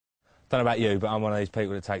Don't know about you, but I'm one of these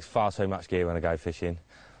people that takes far too much gear when I go fishing.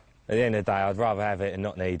 At the end of the day, I'd rather have it and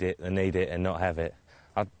not need it than need it and not have it.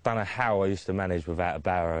 I don't know how I used to manage without a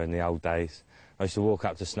Barrow in the old days. I used to walk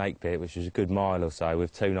up to Snake Pit, which was a good mile or so,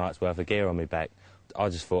 with 2 nights' worth of gear on my back. I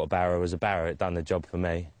just thought a Barrow was a Barrow. It done the job for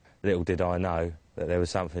me. Little did I know that there was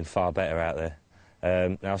something far better out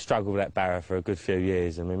there. Now, I struggled with that Barrow for a good few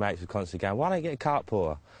years, and my mates were constantly going, why don't you get a carp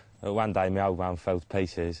porter? One day, my old one fell to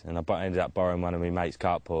pieces, and I ended up borrowing one of my mates'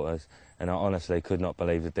 carp porters, and I honestly could not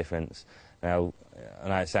believe the difference. Now, I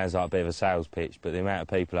know it sounds like a bit of a sales pitch, but the amount of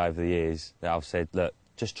people over the years that I've said, look,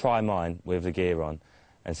 just try mine with the gear on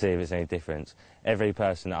and see if it's any difference. Every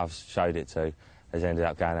person that I've showed it to has ended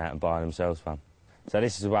up going out and buying themselves one. So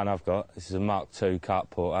this is the one I've got. This is a Mk2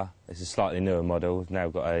 carp porter. It's a slightly newer model. It's now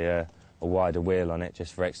got a wider wheel on it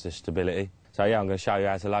just for extra stability. So yeah, I'm going to show you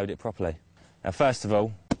how to load it properly. Now, first of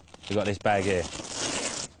all, we've got this bag here.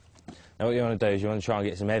 Now what you want to do is you want to try and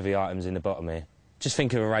get some heavy items in the bottom here. Just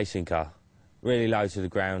think of a racing car. Really low to the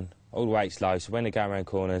ground, all the weight's low, so when they go around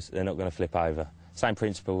corners, they're not going to flip over. Same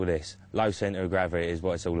principle with this. Low centre of gravity is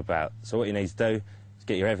what it's all about. So what you need to do is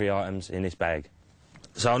get your heavy items in this bag.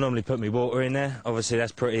 So I normally put my water in there. Obviously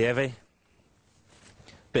that's pretty heavy.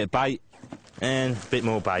 Bit of bait, and a bit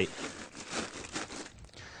more bait.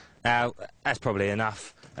 Now, that's probably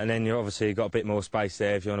enough. And then you obviously got a bit more space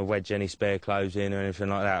there if you want to wedge any spare clothes in or anything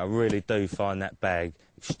like that. I really do find that bag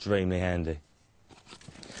extremely handy.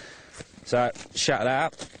 So, shut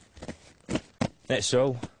that up. That's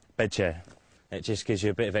all, bed chair. It just gives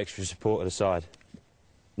you a bit of extra support at the side.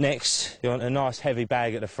 Next, you want a nice heavy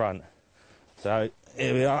bag at the front. So,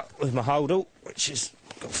 here we are with my holdall, which has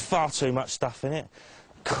got far too much stuff in it.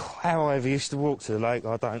 God, how I ever used to walk to the lake,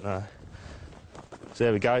 I don't know. So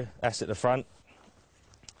there we go, that's at the front.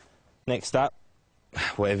 Next up,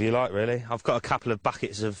 whatever you like really. I've got a couple of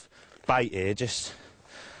buckets of bait here just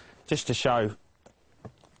to show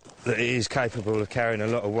that it is capable of carrying a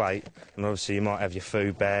lot of weight. And obviously you might have your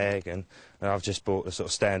food bag, and I've just bought the sort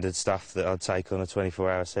of standard stuff that I'd take on a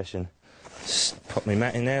 24-hour session. Just pop my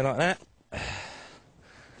mat in there like that.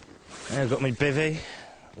 And I've got my bivvy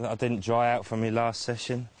that I didn't dry out from my last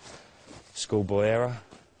session. Schoolboy error.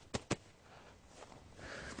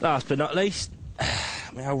 Last but not least,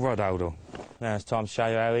 my old rod holder. Now it's time to show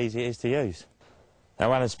you how easy it is to use. Now,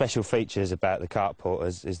 one of the special features about the carp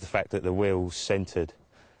porters is the fact that the wheel's centred,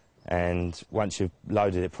 and once you've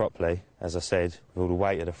loaded it properly, as I said, with all the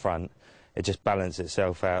weight at the front, it just balances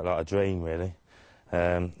itself out like a dream, really.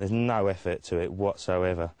 There's no effort to it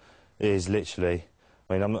whatsoever. It is literally,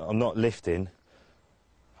 I mean, I'm not lifting,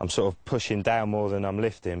 I'm sort of pushing down more than I'm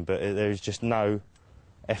lifting, but there's just no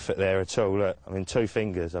effort there at all. Look, I mean, 2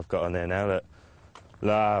 fingers I've got on there now, look.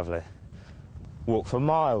 Lovely. Walk for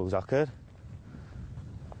miles, I could.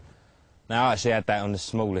 Now, I actually had that on the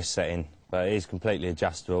smallest setting, but it is completely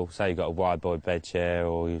adjustable. Say you've got a wide body bed chair,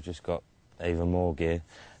 or you've just got even more gear.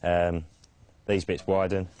 These bits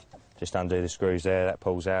widen, just undo the screws there, that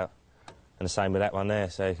pulls out. And the same with that one there,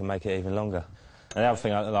 so you can make it even longer. And the other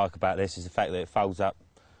thing I like about this is the fact that it folds up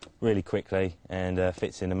really quickly and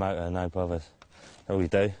fits in the motor, no bothers. All you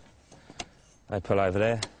do, they pull over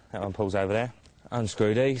there, that one pulls over there.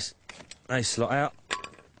 Unscrew these, they slot out,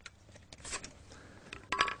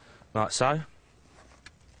 like so.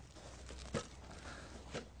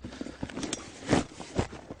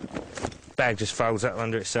 Bag just folds up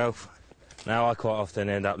under itself. Now, I quite often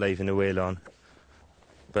end up leaving the wheel on,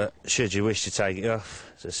 but should you wish to take it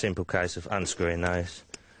off, it's a simple case of unscrewing those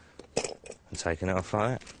and taking it off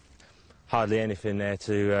like that. Hardly anything there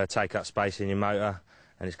to take up space in your motor,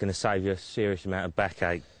 and it's going to save you a serious amount of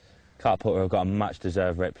backache. Carp porter have got a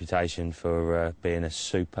much-deserved reputation for being a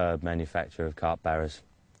superb manufacturer of carp barrows.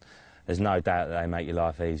 There's no doubt that they make your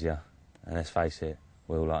life easier, and let's face it,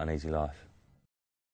 we all like an easy life.